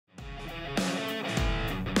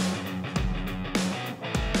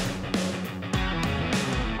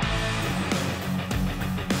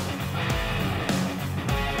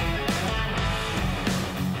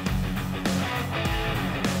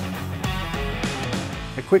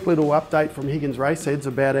A quick little update from Higgins Raceheads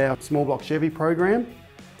about our small block Chevy program.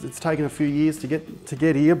 It's taken a few years to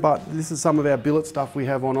get here, but this is some of our billet stuff we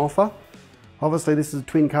have on offer. Obviously this is a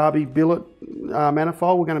twin carby billet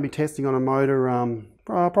manifold. We're going to be testing on a motor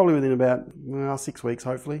probably within about 6 weeks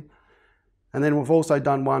hopefully. And then we've also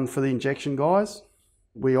done one for the injection guys.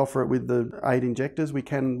 We offer it with the 8 injectors. We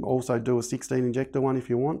can also do a 16 injector one if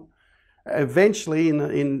you want. Eventually,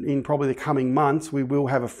 in probably the coming months, we will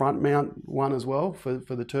have a front mount one as well for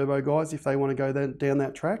the turbo guys if they want to go down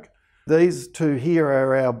that track. These two here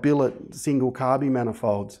are our billet single carby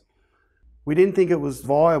manifolds. We didn't think it was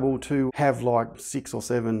viable to have like 6 or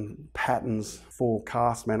 7 patterns for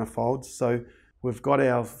cast manifolds. So we've got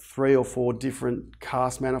our 3 or 4 different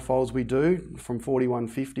cast manifolds we do, from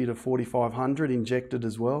 4150 to 4500 injected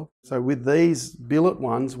as well. So with these billet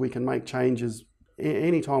ones, we can make changes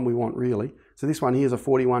anytime we want really. So this one here is a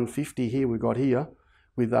 4150 here we've got here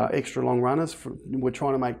with extra long runners. We're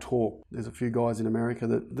trying to make torque. There's a few guys in America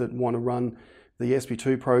that want to run the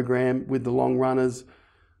SB2 program with the long runners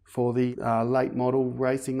for the late model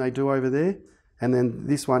racing they do over there. And then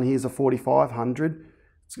this one here is a 4500.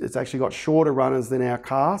 It's actually got shorter runners than our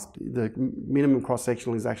cast. The minimum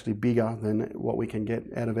cross-sectional is actually bigger than what we can get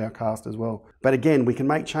out of our cast as well. But again, we can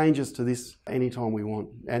make changes to this anytime we want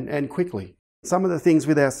and quickly. Some of the things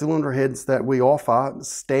with our cylinder heads that we offer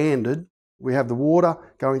standard, we have the water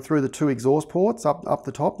going through the 2 exhaust ports up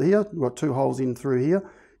the top here. We've got 2 holes in through here,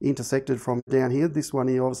 intersected from down here. This one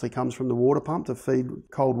here obviously comes from the water pump to feed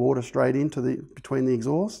cold water straight into between the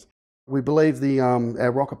exhausts. We believe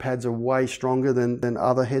our rocker pads are way stronger than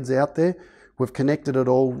other heads out there. We've connected it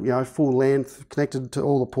all, full length, connected to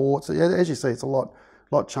all the ports. As you see, it's a lot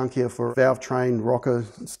chunkier for valve train rocker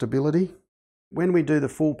stability. When we do the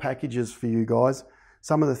full packages for you guys,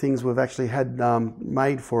 some of the things we've actually had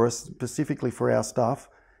made for us specifically for our stuff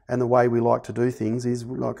and the way we like to do things is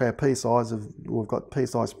like our P-size we've got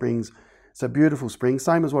P-size springs. It's a beautiful spring,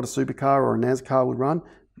 same as what a supercar or a NASCAR would run.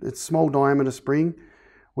 It's small diameter spring.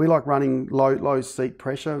 We like running low seat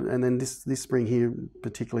pressure, and then this spring here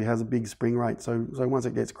particularly has a big spring rate. So once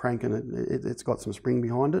it gets cranking, it's got some spring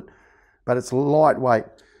behind it, but it's lightweight.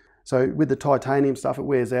 So with the titanium stuff, it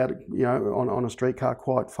wears out, on a street car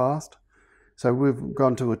quite fast. So we've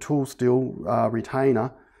gone to a tool steel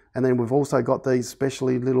retainer, and then we've also got these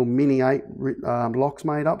specially little mini 8 locks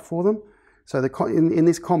made up for them. So in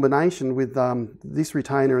this combination with this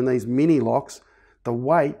retainer and these mini locks, the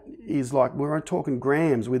weight is like, we're talking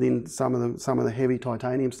grams within some of the heavy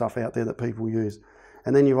titanium stuff out there that people use.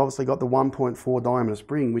 And then you've obviously got the 1.4 diameter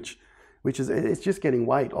spring, which is, it's just getting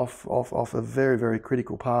weight off a very, very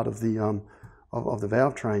critical part of the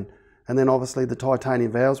valve train. And then obviously the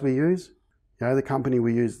titanium valves we use, the company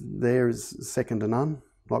we use there is second to none.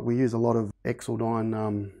 Like we use a lot of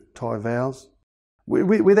Exeldyne tie valves.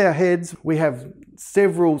 With our heads, we have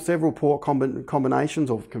several port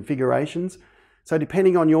combinations or configurations. So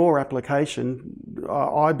depending on your application,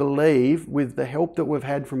 I believe with the help that we've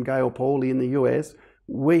had from Gail Pauly in the US,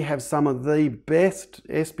 we have some of the best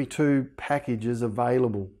SB2 packages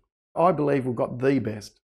available. I believe we've got the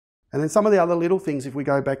best. And then some of the other little things, if we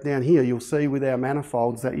go back down here, you'll see with our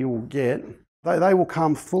manifolds that you will get, they will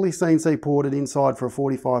come fully CNC ported inside for a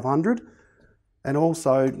 4500, and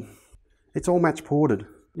also it's all match ported.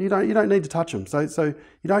 You don't need to touch them. So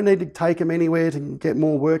you don't need to take them anywhere to get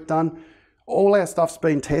more work done. All our stuff's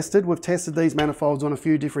been tested. We've tested these manifolds on a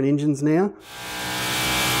few different engines now.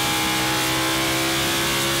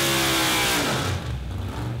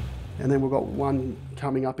 And then we've got one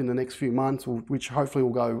coming up in the next few months, which hopefully will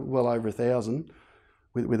go well over 1,000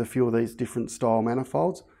 with a few of these different style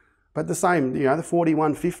manifolds. But the same, the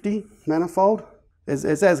 4150 manifold,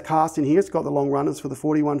 as cast in here, it's got the long runners for the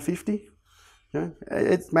 4150.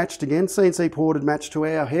 It's matched again, CNC ported, matched to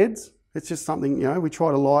our heads. It's just something, we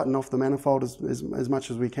try to lighten off the manifold as much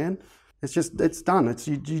as we can. It's done.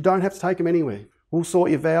 You don't have to take them anywhere. We'll sort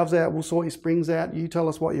your valves out, we'll sort your springs out, you tell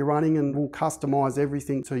us what you're running and we'll customise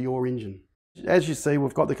everything to your engine. As you see,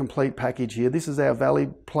 we've got the complete package here. This is our valley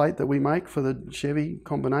plate that we make for the Chevy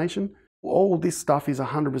combination. All this stuff is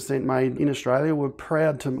 100% made in Australia. We're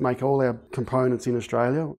proud to make all our components in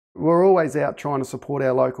Australia. We're always out trying to support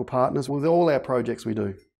our local partners with all our projects we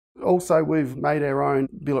do. Also, we've made our own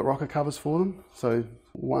billet rocker covers for them. So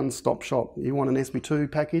one-stop shop. You want an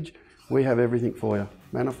SB2 package, we have everything for you.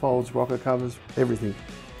 Manifolds, rocker covers, everything.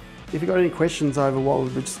 If you've got any questions over what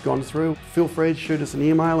we've just gone through, feel free to shoot us an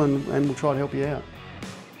email and we'll try to help you out.